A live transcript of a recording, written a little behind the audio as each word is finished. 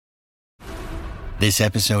This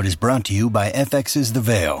episode is brought to you by FX's The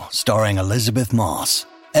Veil, starring Elizabeth Moss.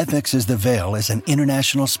 FX's The Veil is an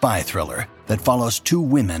international spy thriller that follows two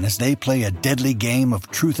women as they play a deadly game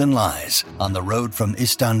of truth and lies on the road from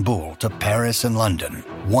Istanbul to Paris and London.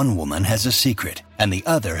 One woman has a secret, and the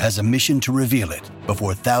other has a mission to reveal it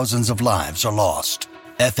before thousands of lives are lost.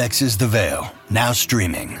 FX's The Veil, now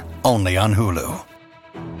streaming, only on Hulu.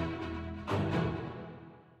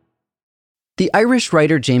 The Irish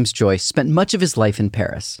writer James Joyce spent much of his life in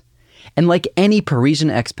Paris. And like any Parisian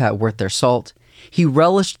expat worth their salt, he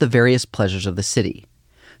relished the various pleasures of the city: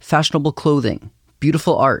 fashionable clothing,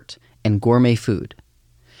 beautiful art, and gourmet food.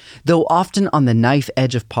 Though often on the knife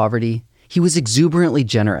edge of poverty, he was exuberantly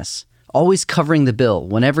generous, always covering the bill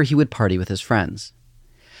whenever he would party with his friends.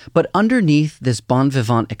 But underneath this bon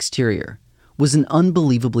vivant exterior was an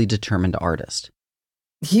unbelievably determined artist.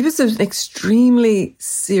 He was an extremely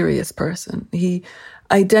serious person. He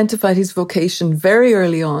identified his vocation very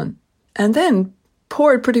early on and then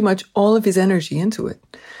poured pretty much all of his energy into it.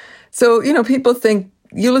 So, people think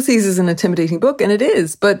Ulysses is an intimidating book, and it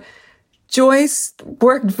is, but Joyce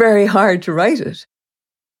worked very hard to write it.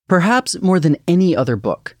 Perhaps more than any other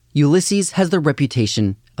book, Ulysses has the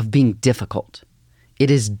reputation of being difficult.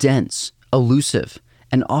 It is dense, elusive,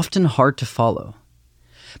 and often hard to follow.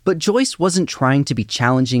 But Joyce wasn't trying to be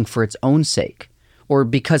challenging for its own sake, or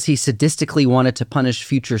because he sadistically wanted to punish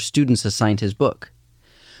future students assigned his book.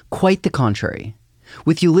 Quite the contrary.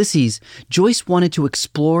 With Ulysses, Joyce wanted to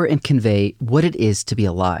explore and convey what it is to be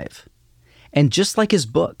alive. And just like his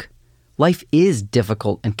book, life is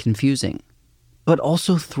difficult and confusing, but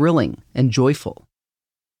also thrilling and joyful.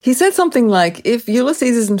 He said something like, if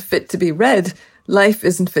Ulysses isn't fit to be read, life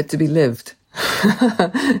isn't fit to be lived.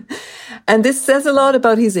 And this says a lot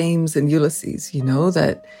about his aims in Ulysses,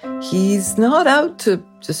 that he's not out to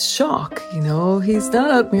just shock, he's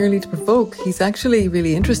not out merely to provoke. He's actually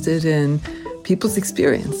really interested in people's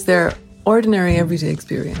experience, their ordinary everyday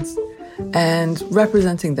experience, and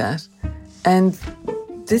representing that. And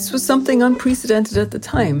this was something unprecedented at the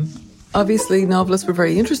time. Obviously, novelists were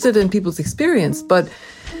very interested in people's experience, but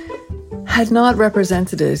had not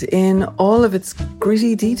represented it in all of its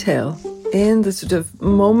gritty detail, in the sort of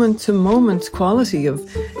moment-to-moment quality of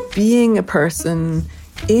being a person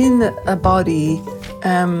in a body,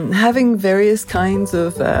 having various kinds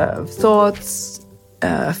of thoughts,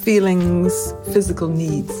 feelings, physical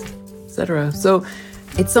needs, etc. So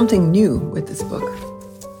it's something new with this book.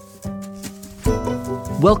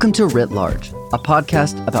 Welcome to Writ Large, a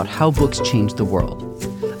podcast about how books change the world.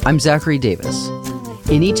 I'm Zachary Davis.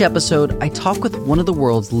 In each episode, I talk with one of the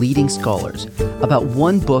world's leading scholars about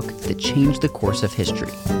one book that changed the course of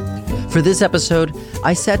history. For this episode,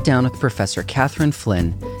 I sat down with Professor Catherine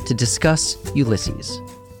Flynn to discuss Ulysses.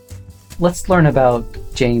 Let's learn about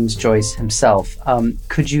James Joyce himself.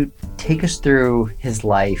 Could you take us through his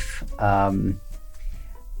life and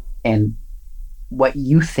what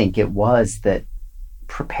you think it was that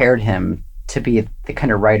prepared him to be the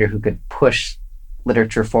kind of writer who could push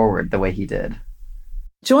literature forward the way he did?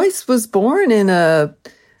 Joyce was born in an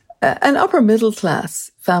upper middle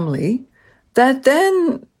class family that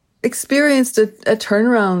then experienced a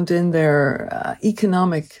turnaround in their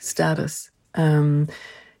economic status.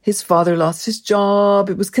 His father lost his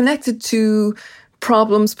job. It was connected to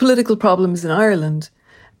political problems in Ireland.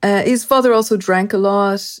 His father also drank a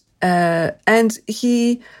lot, and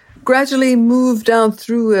he gradually moved down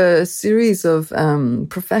through a series of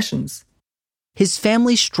professions. His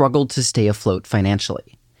family struggled to stay afloat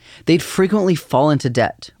financially. They'd frequently fall into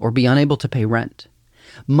debt or be unable to pay rent.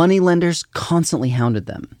 Moneylenders constantly hounded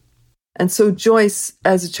them. And so Joyce,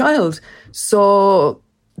 as a child, saw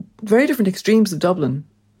very different extremes of Dublin: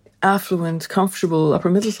 affluent, comfortable,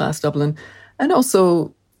 upper-middle-class Dublin, and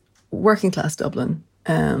also working-class Dublin,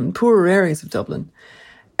 poorer areas of Dublin.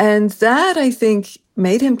 And that, I think,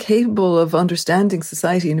 made him capable of understanding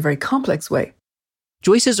society in a very complex way.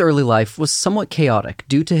 Joyce's early life was somewhat chaotic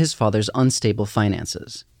due to his father's unstable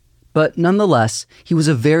finances. But nonetheless, he was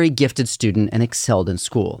a very gifted student and excelled in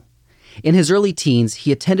school. In his early teens,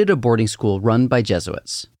 he attended a boarding school run by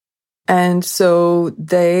Jesuits. And so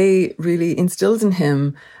they really instilled in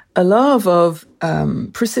him a love of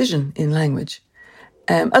precision in language,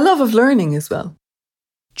 a love of learning as well.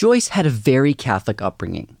 Joyce had a very Catholic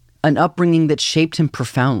upbringing, an upbringing that shaped him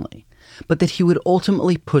profoundly, but that he would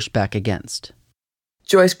ultimately push back against.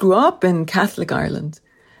 Joyce grew up in Catholic Ireland,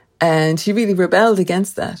 and he really rebelled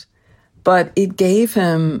against that. But it gave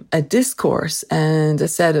him a discourse and a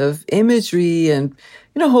set of imagery and,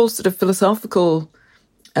 a whole sort of philosophical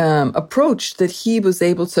approach that he was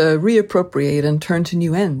able to reappropriate and turn to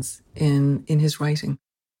new ends in his writing.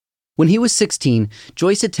 When he was 16,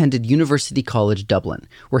 Joyce attended University College Dublin,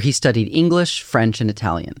 where he studied English, French, and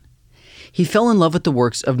Italian. He fell in love with the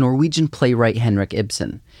works of Norwegian playwright Henrik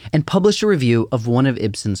Ibsen and published a review of one of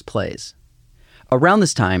Ibsen's plays. Around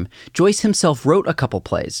this time, Joyce himself wrote a couple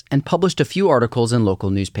plays and published a few articles in local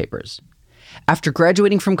newspapers. After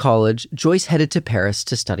graduating from college, Joyce headed to Paris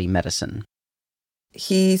to study medicine.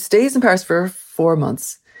 He stays in Paris for 4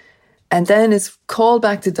 months and then is called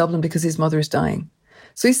back to Dublin because his mother is dying.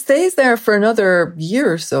 So he stays there for another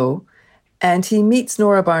year or so, and he meets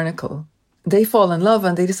Nora Barnacle. They fall in love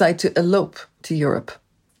and they decide to elope to Europe.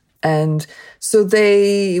 And so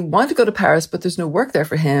they want to go to Paris, but there's no work there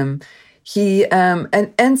for him. He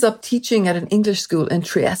and ends up teaching at an English school in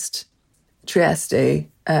Trieste,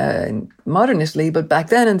 modern Italy, but back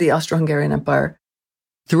then in the Austro-Hungarian Empire.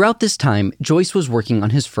 Throughout this time, Joyce was working on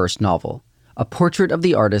his first novel, A Portrait of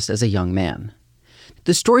the Artist as a Young Man.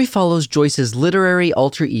 The story follows Joyce's literary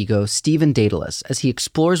alter ego, Stephen Dedalus, as he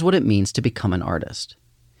explores what it means to become an artist.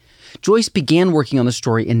 Joyce began working on the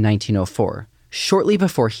story in 1904, shortly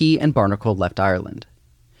before he and Barnacle left Ireland.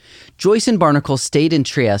 Joyce and Barnacle stayed in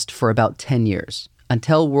Trieste for about 10 years,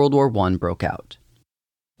 until World War I broke out.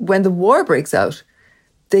 When the war breaks out,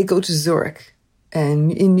 they go to Zurich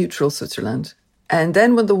and in neutral Switzerland. And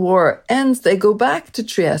then when the war ends, they go back to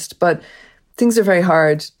Trieste, but things are very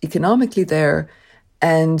hard economically there.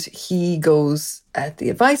 And he goes, at the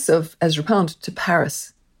advice of Ezra Pound, to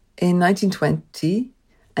Paris in 1920,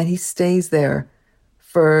 and he stays there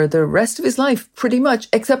for the rest of his life, pretty much,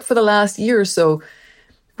 except for the last year or so,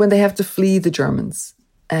 when they have to flee the Germans,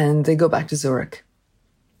 and they go back to Zurich.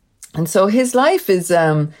 And so his life is,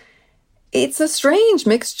 it's a strange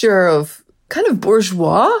mixture of kind of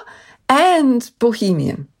bourgeois and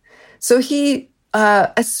bohemian. So he,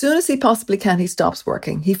 as soon as he possibly can, he stops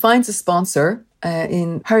working. He finds a sponsor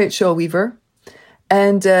in Harriet Shaw Weaver.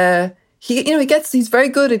 And he's very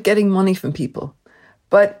good at getting money from people.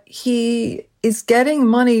 But he is getting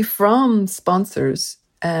money from sponsors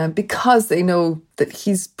because they know that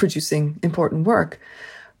he's producing important work.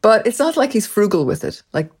 But it's not like he's frugal with it.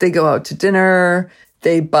 Like, they go out to dinner,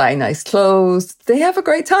 they buy nice clothes, they have a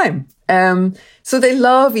great time. So they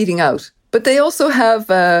love eating out. But they also have,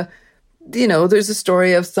 there's a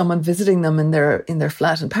story of someone visiting them in their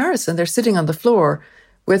flat in Paris, and they're sitting on the floor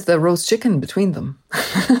with a roast chicken between them.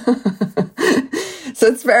 So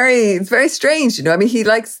it's very strange, I mean, he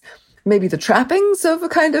likes maybe the trappings of a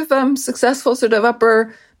kind of successful sort of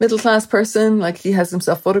upper middle class person. Like, he has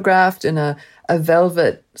himself photographed in a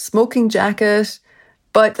velvet smoking jacket,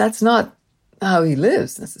 but that's not how he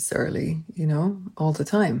lives necessarily, all the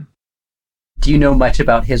time. Do you know much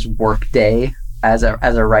about his work day as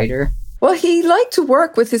a writer? Well, he liked to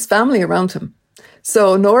work with his family around him.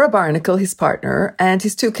 So Nora Barnacle, his partner, and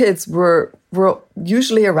his 2 kids were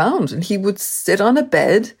usually around, and he would sit on a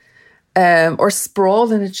bed or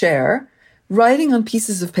sprawl in a chair, writing on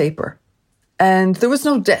pieces of paper. And there was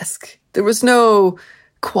no desk. There was no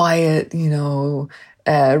quiet,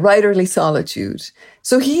 writerly solitude.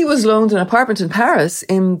 So he was loaned an apartment in Paris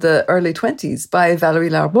in the early 1920s by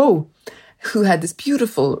Valérie Larbaud, who had this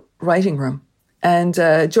beautiful writing room. And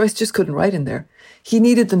Joyce just couldn't write in there. He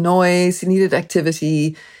needed the noise. He needed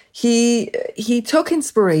activity. He took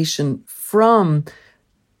inspiration from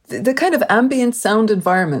the kind of ambient sound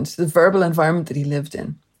environment, the verbal environment that he lived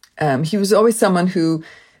in. He was always someone who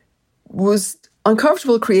was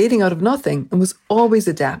uncomfortable creating out of nothing and was always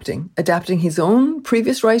adapting his own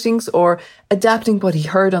previous writings or adapting what he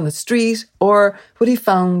heard on the street or what he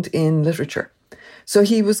found in literature. So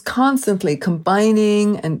he was constantly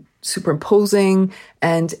combining and superimposing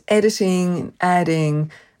and editing and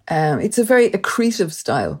adding. It's a very accretive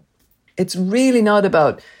style. It's really not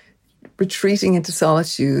about retreating into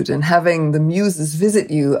solitude and having the muses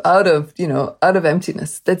visit you out of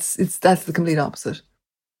emptiness. That's the complete opposite.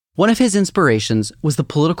 One of his inspirations was the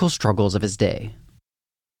political struggles of his day.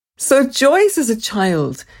 So Joyce, as a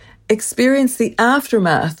child, experienced the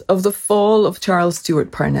aftermath of the fall of Charles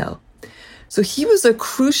Stewart Parnell. So he was a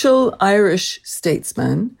crucial Irish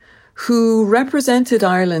statesman who represented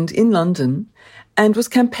Ireland in London and was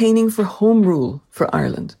campaigning for home rule for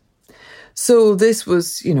Ireland. So this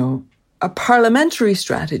was, a parliamentary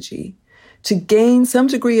strategy to gain some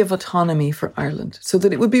degree of autonomy for Ireland so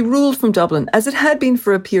that it would be ruled from Dublin, as it had been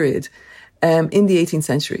for a period in the 18th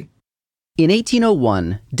century. In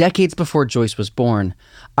 1801, decades before Joyce was born,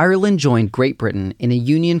 Ireland joined Great Britain in a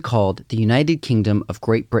union called the United Kingdom of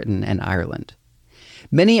Great Britain and Ireland.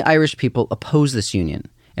 Many Irish people opposed this union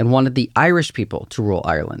and wanted the Irish people to rule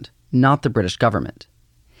Ireland, not the British government.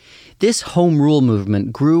 This home rule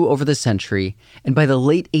movement grew over the century, and by the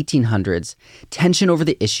late 1800s, tension over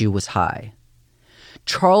the issue was high.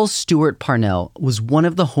 Charles Stewart Parnell was one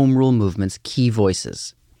of the home rule movement's key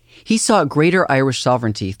voices. He sought greater Irish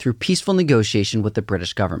sovereignty through peaceful negotiation with the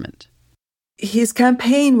British government. His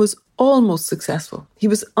campaign was almost successful. He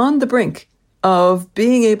was on the brink of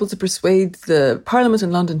being able to persuade the Parliament in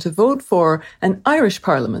London to vote for an Irish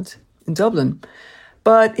Parliament in Dublin.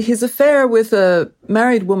 But his affair with a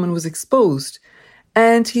married woman was exposed,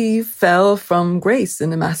 and he fell from grace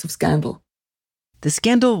in a massive scandal. The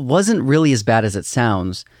scandal wasn't really as bad as it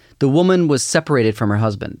sounds. The woman was separated from her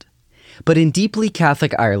husband. But in deeply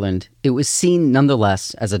Catholic Ireland, it was seen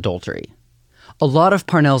nonetheless as adultery. A lot of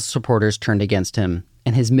Parnell's supporters turned against him,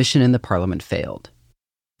 and his mission in the Parliament failed.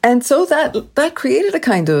 And so that created a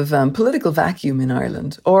kind of political vacuum in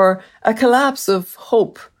Ireland, or a collapse of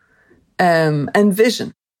hope and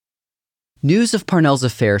vision. News of Parnell's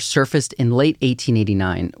affair surfaced in late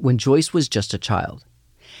 1889 when Joyce was just a child.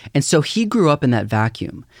 And so he grew up in that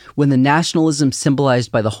vacuum, when the nationalism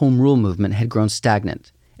symbolized by the Home Rule movement had grown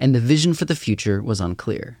stagnant, and the vision for the future was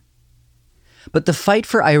unclear. But the fight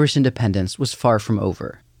for Irish independence was far from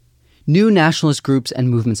over. New nationalist groups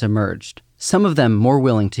and movements emerged, some of them more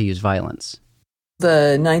willing to use violence.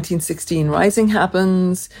 The 1916 Rising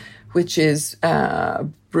happens, which is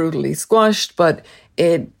brutally squashed, but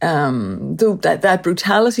that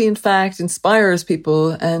brutality, in fact, inspires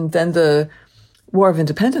people, and then the War of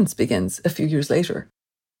Independence begins a few years later.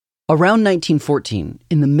 Around 1914,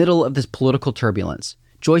 in the middle of this political turbulence,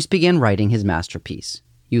 Joyce began writing his masterpiece,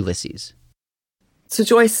 Ulysses. So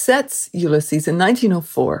Joyce sets Ulysses in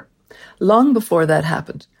 1904, long before that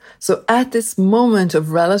happened. So at this moment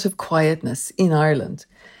of relative quietness in Ireland.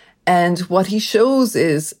 And what he shows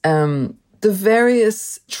is the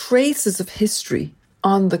various traces of history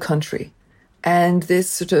on the country, and this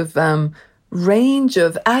sort of range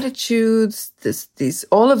of attitudes,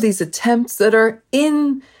 all of these attempts that are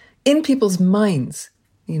in people's minds.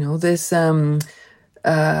 You know, these kind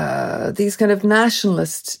of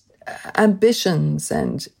nationalist ambitions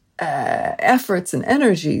and efforts and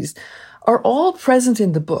energies are all present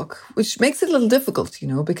in the book, which makes it a little difficult, you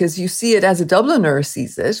know, because you see it as a Dubliner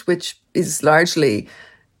sees it, which is largely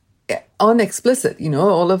unexplicit. You know,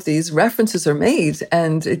 all of these references are made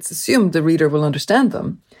and it's assumed the reader will understand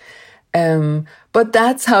them. But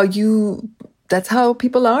that's how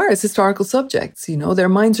people are as historical subjects. You know, their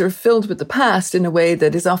minds are filled with the past in a way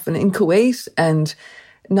that is often inchoate and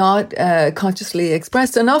not consciously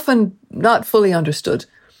expressed, and often not fully understood.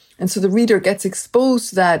 And so the reader gets exposed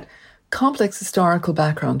to that complex historical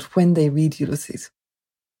background when they read Ulysses.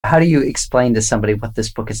 How do you explain to somebody what this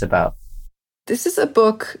book is about? This is a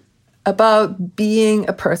book about being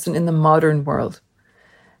a person in the modern world,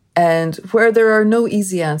 and where there are no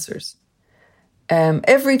easy answers.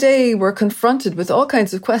 Every day we're confronted with all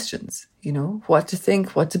kinds of questions, you know, what to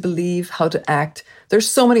think, what to believe, how to act. There's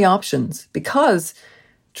so many options because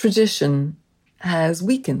tradition has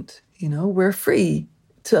weakened. You know, we're free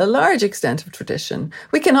to a large extent of tradition.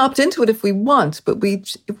 We can opt into it if we want, but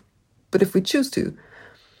if we choose to.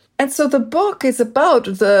 And so the book is about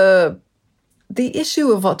the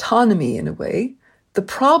issue of autonomy in a way, the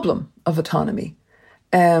problem of autonomy.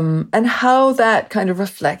 And how that kind of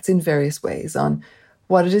reflects in various ways on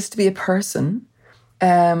what it is to be a person,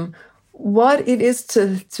 what it is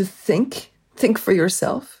to think for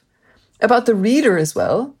yourself, about the reader as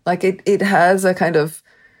well. Like it has a kind of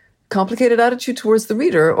complicated attitude towards the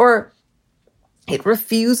reader, or it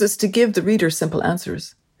refuses to give the reader simple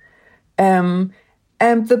answers. And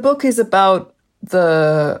the book is about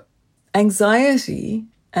the anxiety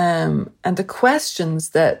and the questions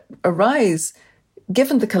that arise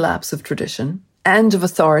given the collapse of tradition and of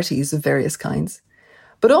authorities of various kinds,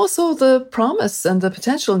 but also the promise and the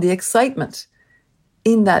potential and the excitement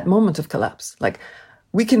in that moment of collapse. Like,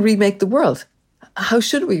 we can remake the world. How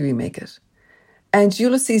should we remake it? And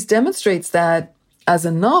Ulysses demonstrates that as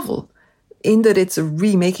a novel, in that it's a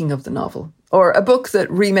remaking of the novel, or a book that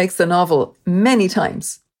remakes the novel many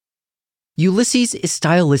times. Ulysses is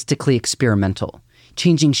stylistically experimental,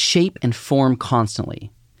 changing shape and form constantly.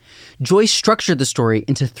 Joyce structured the story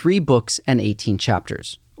into 3 books and 18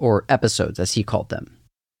 chapters, or episodes as he called them.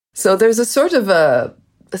 So there's a sort of a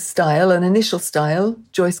style, an initial style,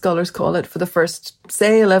 Joyce scholars call it, for the first,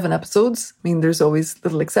 say, 11 episodes. I mean, there's always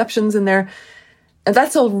little exceptions in there. And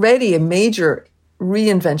that's already a major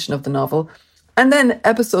reinvention of the novel. And then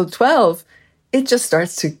episode 12, it just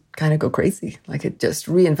starts to kind of go crazy. Like, it just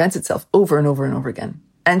reinvents itself over and over and over again.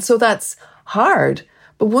 And so that's hard.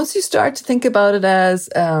 But once you start to think about it as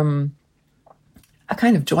a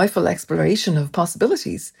kind of joyful exploration of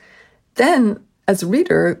possibilities, then as a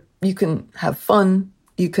reader, you can have fun.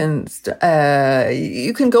 You can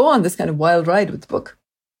go on this kind of wild ride with the book.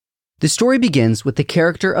 The story begins with the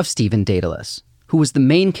character of Stephen Dedalus, who was the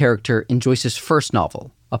main character in Joyce's first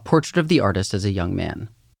novel, A Portrait of the Artist as a Young Man.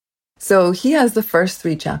 So he has the first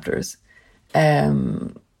 3 chapters.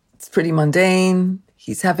 It's pretty mundane.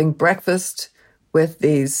 He's having breakfast with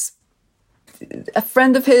a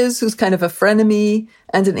friend of his who's kind of a frenemy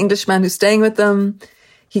and an Englishman who's staying with them.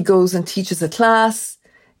 He goes and teaches a class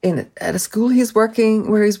at a school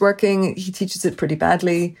where he's working. He teaches it pretty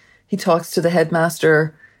badly. He talks to the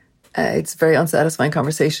headmaster. It's a very unsatisfying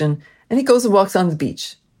conversation. And he goes and walks on the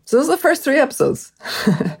beach. So those are the first 3 episodes.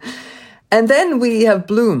 And then we have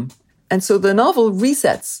Bloom. And so the novel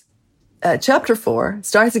resets. Chapter 4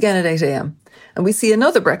 starts again at 8 a.m. And we see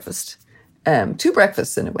another breakfast. 2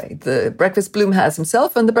 breakfasts in a way. The breakfast Bloom has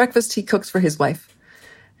himself and the breakfast he cooks for his wife,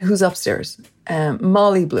 who's upstairs,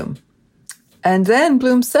 Molly Bloom. And then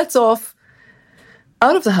Bloom sets off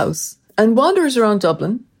out of the house and wanders around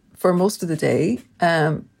Dublin for most of the day,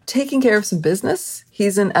 taking care of some business.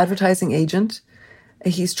 He's an advertising agent.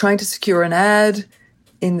 He's trying to secure an ad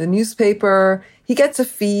in the newspaper. He gets a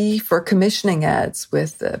fee for commissioning ads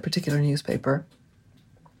with a particular newspaper.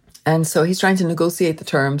 And so he's trying to negotiate the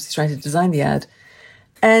terms. He's trying to design the ad.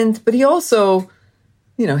 But he also,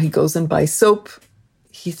 he goes and buys soap.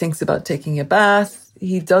 He thinks about taking a bath.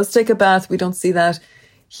 He does take a bath. We don't see that.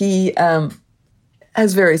 He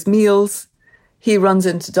has various meals. He runs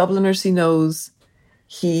into Dubliners he knows.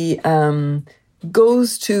 He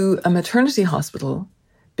goes to a maternity hospital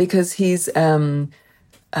because he's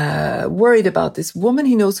worried about this woman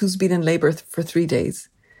he knows who's been in labour for 3 days.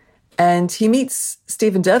 And he meets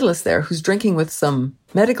Stephen Dedalus there, who's drinking with some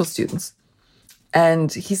medical students.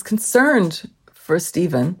 And he's concerned for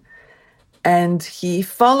Stephen. And he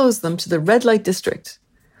follows them to the red light district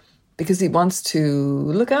because he wants to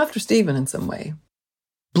look after Stephen in some way.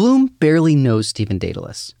 Bloom barely knows Stephen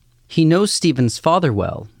Dedalus. He knows Stephen's father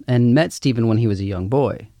well and met Stephen when he was a young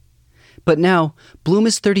boy. But now, Bloom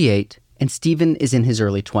is 38 and Stephen is in his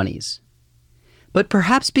early 20s. But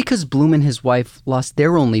perhaps because Bloom and his wife lost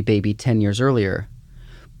their only baby 10 years earlier,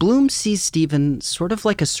 Bloom sees Stephen sort of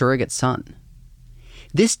like a surrogate son.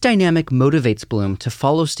 This dynamic motivates Bloom to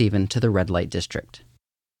follow Stephen to the red light district.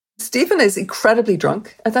 Stephen is incredibly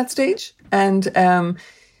drunk at that stage, and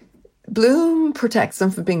Bloom protects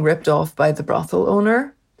him from being ripped off by the brothel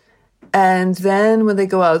owner. And then when they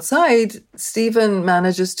go outside, Stephen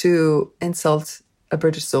manages to insult a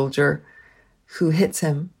British soldier who hits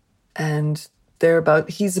him, and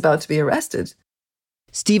he's about to be arrested.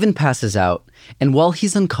 Stephen passes out, and while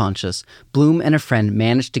he's unconscious, Bloom and a friend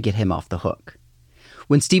manage to get him off the hook.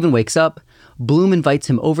 When Stephen wakes up, Bloom invites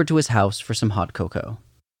him over to his house for some hot cocoa.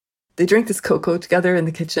 They drink this cocoa together in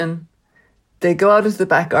the kitchen. They go out into the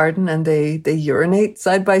back garden and they urinate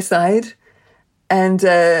side by side. And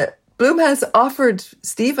Bloom has offered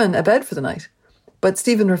Stephen a bed for the night, but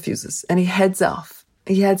Stephen refuses and he heads off.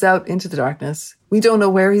 He heads out into the darkness. We don't know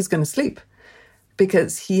where he's going to sleep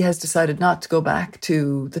because he has decided not to go back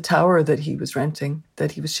to the tower that he was renting,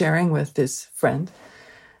 that he was sharing with this friend.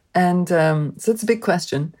 And so it's a big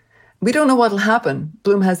question. We don't know what will happen.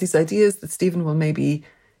 Bloom has these ideas that Stephen will maybe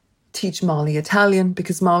teach Molly Italian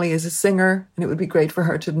because Molly is a singer and it would be great for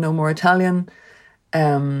her to know more Italian.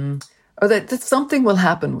 Or that something will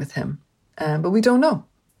happen with him. But we don't know.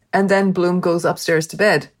 And then Bloom goes upstairs to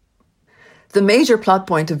bed. The major plot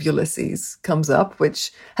point of Ulysses comes up,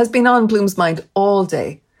 which has been on Bloom's mind all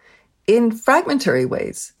day in fragmentary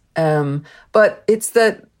ways. But it's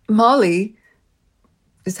that Molly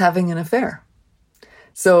is having an affair.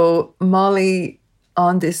 So Molly,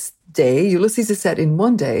 on this day, Ulysses is set in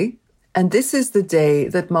one day, and this is the day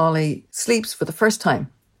that Molly sleeps for the first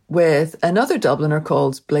time with another Dubliner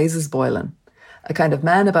called Blazes Boylan, a kind of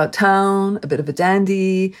man about town, a bit of a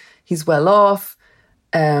dandy. He's well off.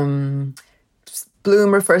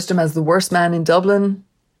 Bloom refers to him as the worst man in Dublin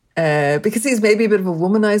because he's maybe a bit of a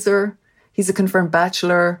womanizer. He's a confirmed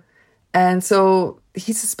bachelor. And so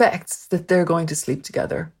he suspects that they're going to sleep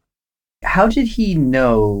together. How did he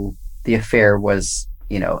know the affair was,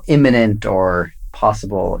 imminent or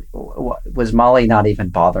possible? Was Molly not even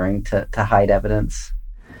bothering to hide evidence?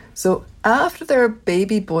 So after their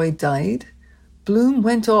baby boy died, Bloom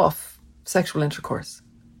went off sexual intercourse,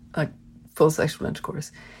 like full sexual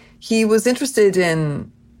intercourse. He was interested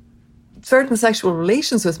in certain sexual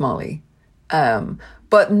relations with Molly,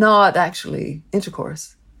 but not actually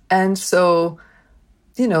intercourse. And so,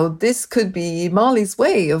 this could be Molly's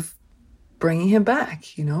way of bringing him back,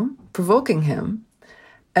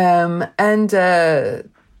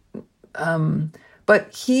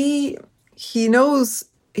 But he knows,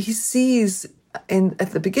 he sees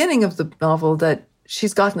at the beginning of the novel that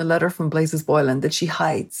she's gotten a letter from Blazes Boylan that she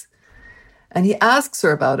hides. And he asks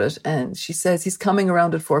her about it, and she says he's coming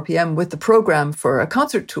around at 4 p.m. with the program for a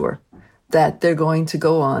concert tour that they're going to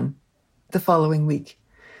go on the following week.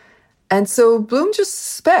 And so Bloom just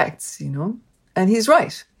suspects, and he's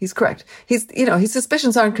right. He's correct. His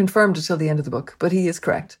suspicions aren't confirmed until the end of the book, but he is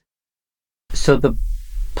correct. So the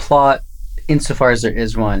plot, insofar as there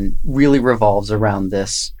is one, really revolves around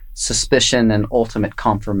this suspicion and ultimate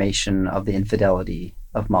confirmation of the infidelity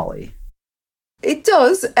of Molly. It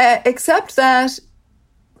does, except that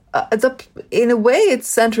in a way it's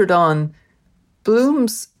centered on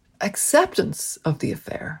Bloom's acceptance of the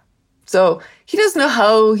affair. So he doesn't know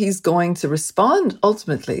how he's going to respond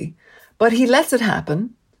ultimately, but he lets it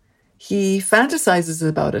happen. He fantasizes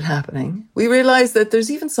about it happening. We realize that there's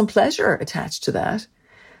even some pleasure attached to that.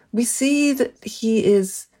 We see that he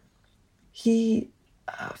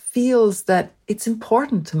feels that it's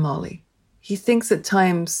important to Molly. He thinks at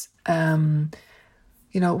times, why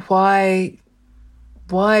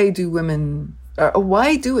do women, or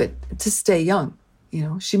why do it to stay young?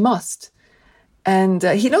 She must. And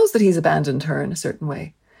he knows that he's abandoned her in a certain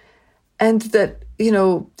way. And that,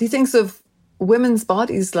 he thinks of women's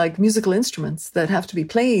bodies like musical instruments that have to be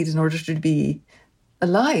played in order to be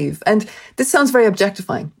alive. And this sounds very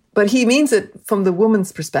objectifying, but he means it from the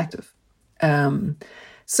woman's perspective.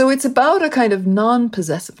 So it's about a kind of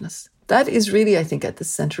non-possessiveness. That is really, I think, at the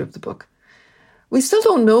center of the book. We still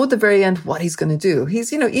don't know at the very end what he's going to do.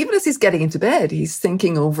 He's, even as he's getting into bed, he's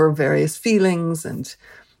thinking over various feelings and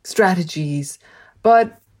strategies.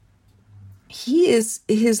 But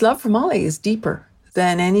his love for Molly is deeper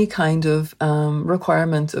than any kind of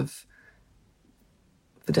requirement of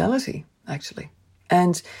fidelity, actually.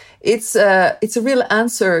 And it's a real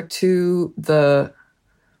answer to the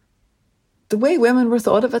way women were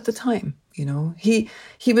thought of at the time. He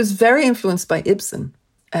was very influenced by Ibsen,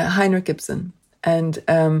 Heinrich Ibsen.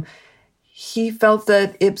 And he felt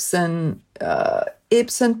that Ibsen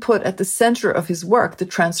put at the center of his work the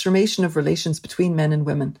transformation of relations between men and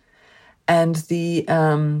women, and the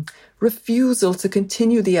refusal to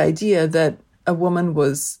continue the idea that a woman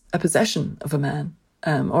was a possession of a man,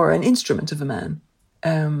 or an instrument of a man.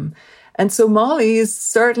 And so Molly is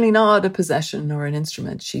certainly not a possession or an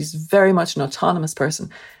instrument. She's very much an autonomous person,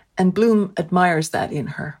 and Bloom admires that in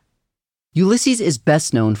her. Ulysses is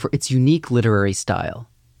best known for its unique literary style.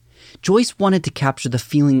 Joyce wanted to capture the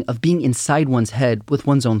feeling of being inside one's head with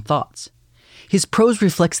one's own thoughts. His prose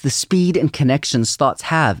reflects the speed and connections thoughts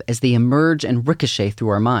have as they emerge and ricochet through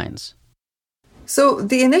our minds. So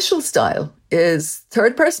the initial style is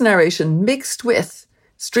third-person narration mixed with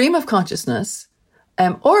stream of consciousness,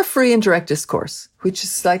 or free and direct discourse, which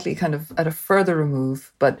is slightly kind of at a further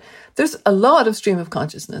remove. But there's a lot of stream of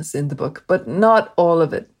consciousness in the book, but not all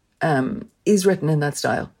of it is written in that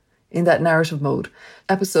style, in that narrative mode.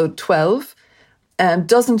 Episode 12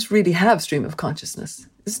 doesn't really have stream of consciousness.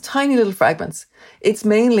 It's tiny little fragments. It's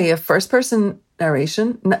mainly a first-person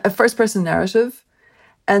narration, a first-person narrative,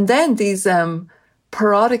 and then these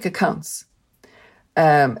parodic accounts.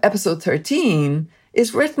 Episode 13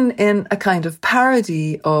 is written in a kind of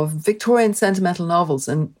parody of Victorian sentimental novels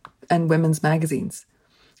and women's magazines.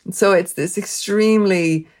 And so it's this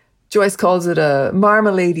extremely, Joyce calls it a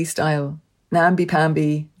marmalade-y style,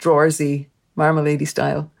 namby-pamby, drawersy, marmalade-y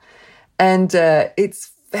style. And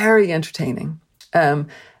it's very entertaining.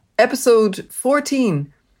 Episode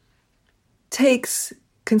 14 takes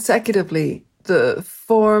consecutively the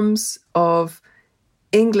forms of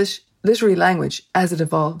English literary language as it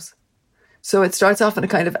evolves. So it starts off in a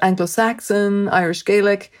kind of Anglo-Saxon, Irish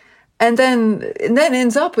Gaelic, and then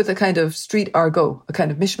ends up with a kind of street argot, a kind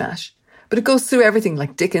of mishmash. But it goes through everything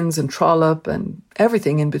like Dickens and Trollope and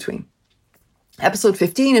everything in between. Episode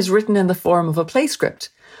 15 is written in the form of a play script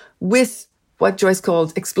with what Joyce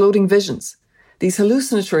called exploding visions, these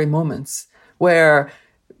hallucinatory moments where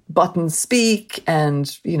buttons speak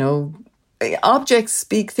and, objects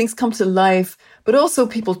speak, things come to life, but also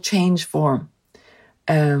people change form.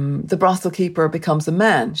 The brothel keeper becomes a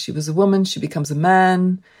man. She was a woman, she becomes a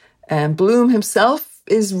man. Bloom himself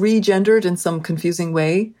is regendered in some confusing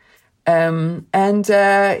way. And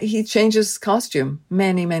he changes costume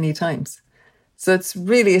many, many times. So it's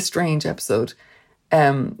really a strange episode.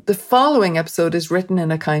 The following episode is written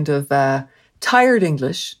in a kind of tired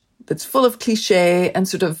English that's full of cliche and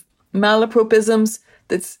sort of malapropisms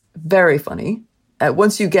that's very funny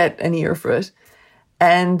once you get an ear for it.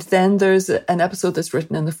 And then there's an episode that's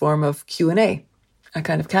written in the form of Q&A, a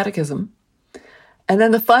kind of catechism. And then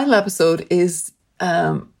the final episode is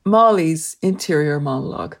Molly's interior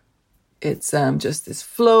monologue. It's just this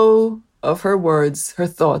flow of her words, her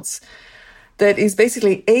thoughts, that is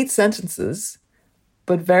basically 8 sentences,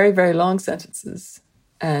 but very, very long sentences.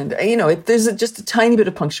 And, there's just a tiny bit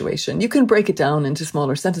of punctuation. You can break it down into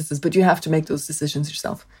smaller sentences, but you have to make those decisions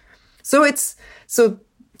yourself. So so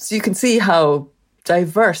you can see how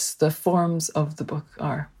diverse the forms of the book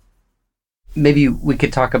are. Maybe we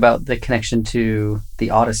could talk about the connection to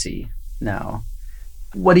the Odyssey now.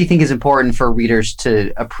 What do you think is important for readers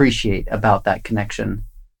to appreciate about that connection?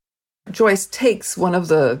 Joyce takes one of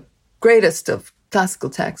the greatest of classical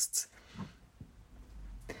texts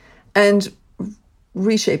and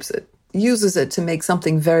reshapes it, uses it to make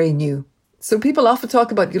something very new. So people often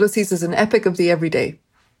talk about Ulysses as an epic of the everyday.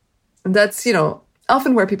 And that's,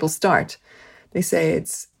 often where people start. They say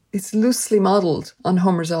it's loosely modeled on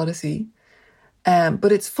Homer's Odyssey,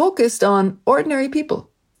 but it's focused on ordinary people,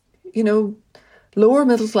 lower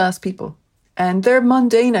middle class people and their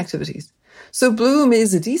mundane activities. So Bloom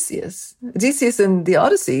is Odysseus. Odysseus in the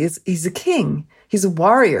Odyssey he's a king. He's a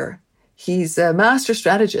warrior. He's a master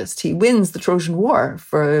strategist. He wins the Trojan War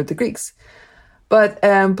for the Greeks. But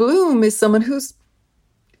Bloom is someone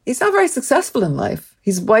he's not very successful in life.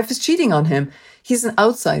 His wife is cheating on him. He's an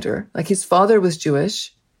outsider. Like his father was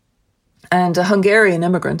Jewish and a Hungarian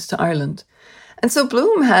immigrant to Ireland. And so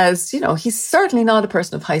Bloom he's certainly not a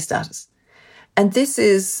person of high status. And this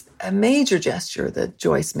is a major gesture that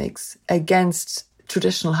Joyce makes against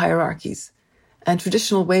traditional hierarchies and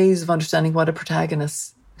traditional ways of understanding who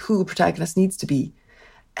a protagonist needs to be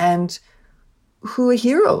and who a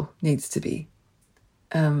hero needs to be.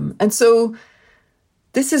 And so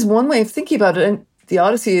this is one way of thinking about it. And the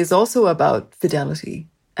Odyssey is also about fidelity.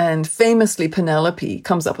 And famously, Penelope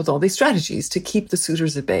comes up with all these strategies to keep the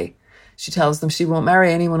suitors at bay. She tells them she won't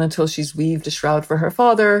marry anyone until she's weaved a shroud for her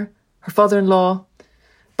father-in-law.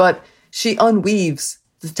 But she unweaves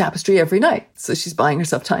the tapestry every night. So she's buying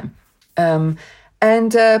herself time. And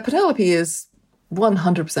Penelope is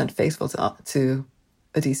 100% faithful to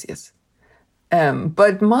Odysseus.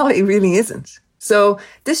 But Molly really isn't. So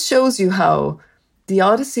this shows you how the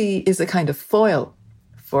Odyssey is a kind of foil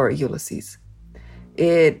for Ulysses.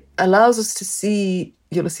 It allows us to see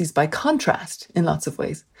Ulysses by contrast in lots of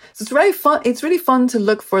ways. So it's very fun. It's really fun to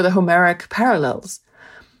look for the Homeric parallels.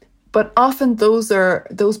 But often those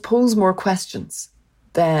pose more questions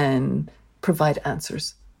than provide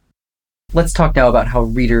answers. Let's talk now about how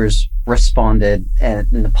readers responded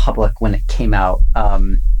in the public when it came out.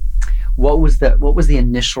 What was the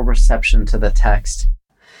initial reception to the text?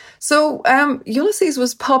 So Ulysses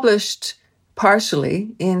was published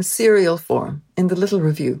partially in serial form in the Little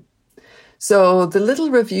Review. So the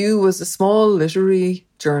Little Review was a small literary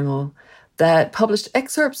journal that published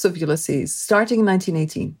excerpts of Ulysses starting in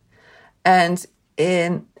 1918. And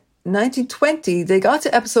in 1920, they got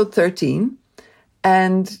to episode 13,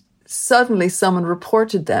 and suddenly someone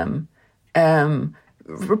reported the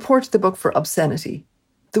book for obscenity.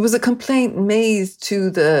 There was a complaint made to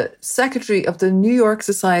the secretary of the New York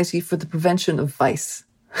Society for the Prevention of Vice.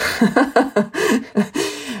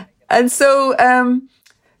 And so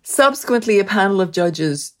subsequently, a panel of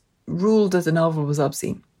judges ruled that the novel was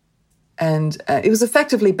obscene. And it was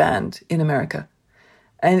effectively banned in America.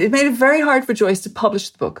 And it made it very hard for Joyce to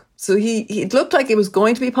publish the book. So it looked like it was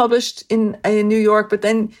going to be published in New York, but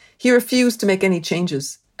then he refused to make any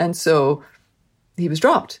changes. And so he was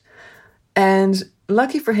dropped. And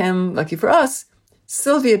lucky for him, lucky for us,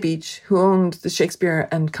 Sylvia Beach, who owned the Shakespeare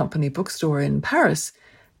and Company bookstore in Paris,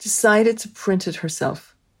 decided to print it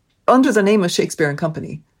herself under the name of Shakespeare and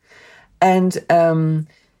Company. And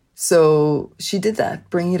so she did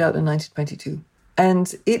that, bringing it out in 1922.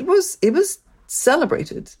 And it was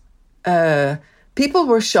celebrated. People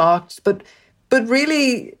were shocked, but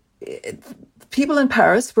really, people in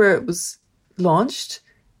Paris, where it was launched,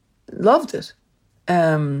 loved it.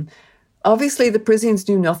 Obviously, the Parisians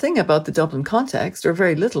knew nothing about the Dublin context, or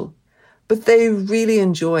very little, but they really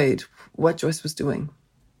enjoyed what Joyce was doing.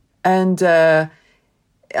 And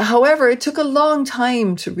however, it took a long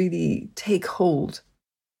time to really take hold.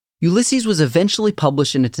 Ulysses was eventually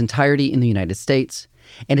published in its entirety in the United States,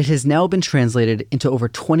 and it has now been translated into over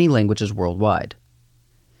 20 languages worldwide.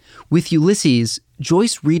 With Ulysses,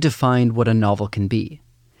 Joyce redefined what a novel can be,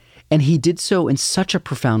 and he did so in such a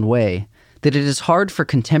profound way that it is hard for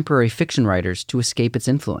contemporary fiction writers to escape its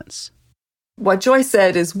influence. What Joyce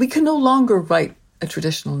said is, we can no longer write a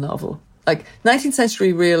traditional novel. Like, 19th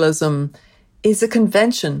century realism is a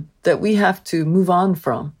convention that we have to move on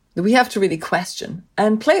from, that we have to really question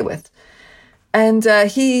and play with. And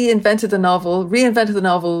he reinvented the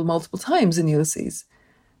novel multiple times in Ulysses.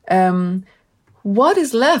 what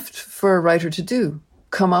is left for a writer to do?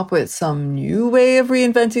 Come up with some new way of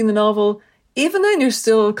reinventing the novel? Even then, you're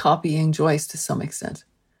still copying Joyce to some extent.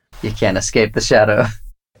 You can't escape the shadow.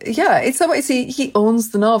 Yeah, in some ways, he owns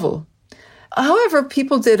the novel. However,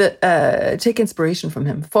 people did take inspiration from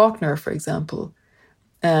him. Faulkner, for example,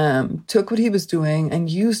 took what he was doing and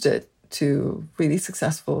used it to really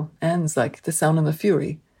successful ends like The Sound and the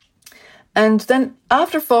Fury. And then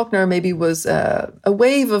after Faulkner maybe was a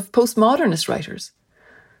wave of postmodernist writers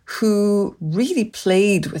who really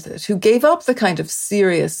played with it, who gave up the kind of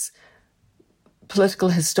serious political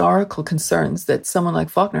historical concerns that someone like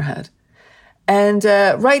Faulkner had, and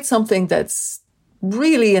write something that's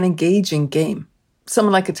really an engaging game.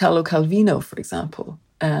 Someone like Italo Calvino, for example,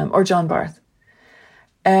 or John Barth.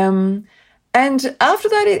 And after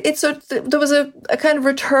that, there was a kind of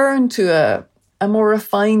return to a more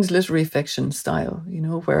refined literary fiction style,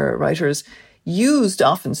 where writers used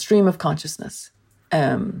often stream of consciousness.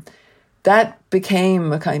 That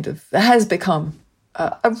has become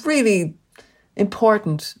a really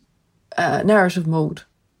important narrative mode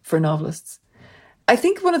for novelists. I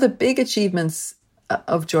think one of the big achievements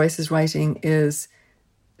of Joyce's writing is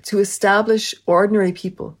to establish ordinary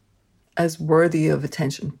people as worthy of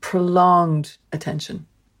attention, prolonged attention,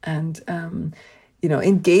 and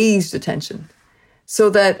engaged attention, so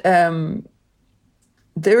that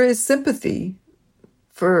there is sympathy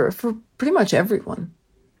for pretty much everyone,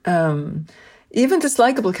 even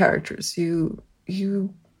dislikable characters. You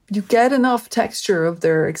get enough texture of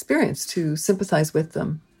their experience to sympathize with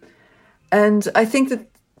them. And I think that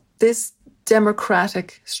this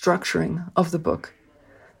democratic structuring of the book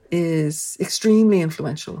is extremely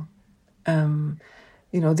influential.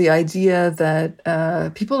 The idea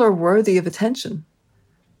that people are worthy of attention.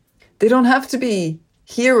 They don't have to be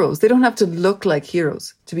heroes. They don't have to look like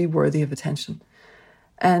heroes to be worthy of attention.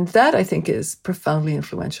 And that, I think, is profoundly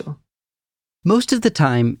influential. Most of the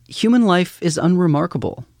time, human life is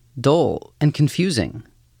unremarkable, dull, and confusing.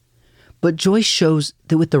 But Joyce shows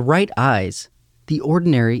that with the right eyes, the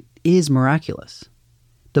ordinary is miraculous.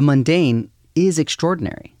 The mundane is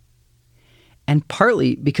extraordinary. And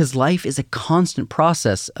partly because life is a constant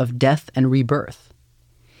process of death and rebirth.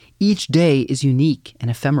 Each day is unique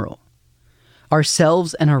and ephemeral.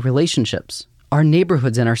 Ourselves and our relationships, our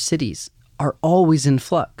neighborhoods and our cities are always in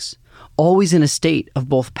flux, always in a state of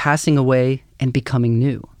both passing away and becoming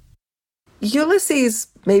new. Ulysses'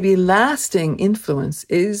 maybe lasting influence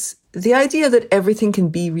is the idea that everything can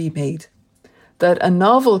be remade, that a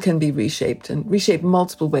novel can be reshaped and reshaped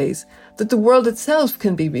multiple ways, that the world itself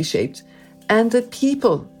can be reshaped, and that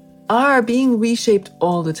people are being reshaped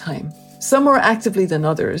all the time. Some more actively than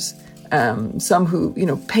others, some who,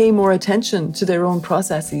 pay more attention to their own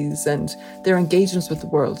processes and their engagements with the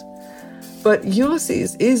world. But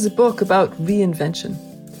Ulysses is a book about reinvention.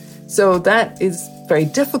 So that is very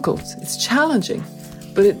difficult, it's challenging,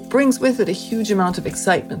 but it brings with it a huge amount of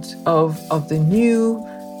excitement of the new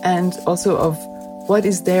and also of what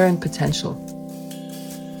is there in potential.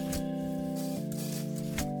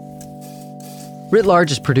 Writ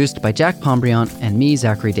Large is produced by Jack Pombriant and me,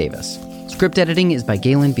 Zachary Davis. Script editing is by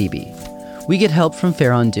Galen Beebe. We get help from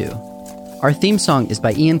Farron Dew. Our theme song is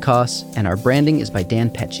by Ian Koss, and our branding is by Dan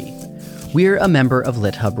Pecci. We're a member of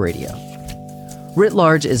LitHub Radio. Writ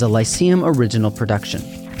Large is a Lyceum original production.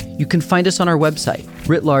 You can find us on our website,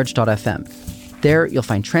 writlarge.fm. There, you'll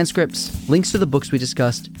find transcripts, links to the books we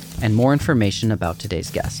discussed, and more information about today's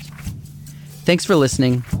guest. Thanks for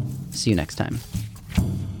listening. See you next time.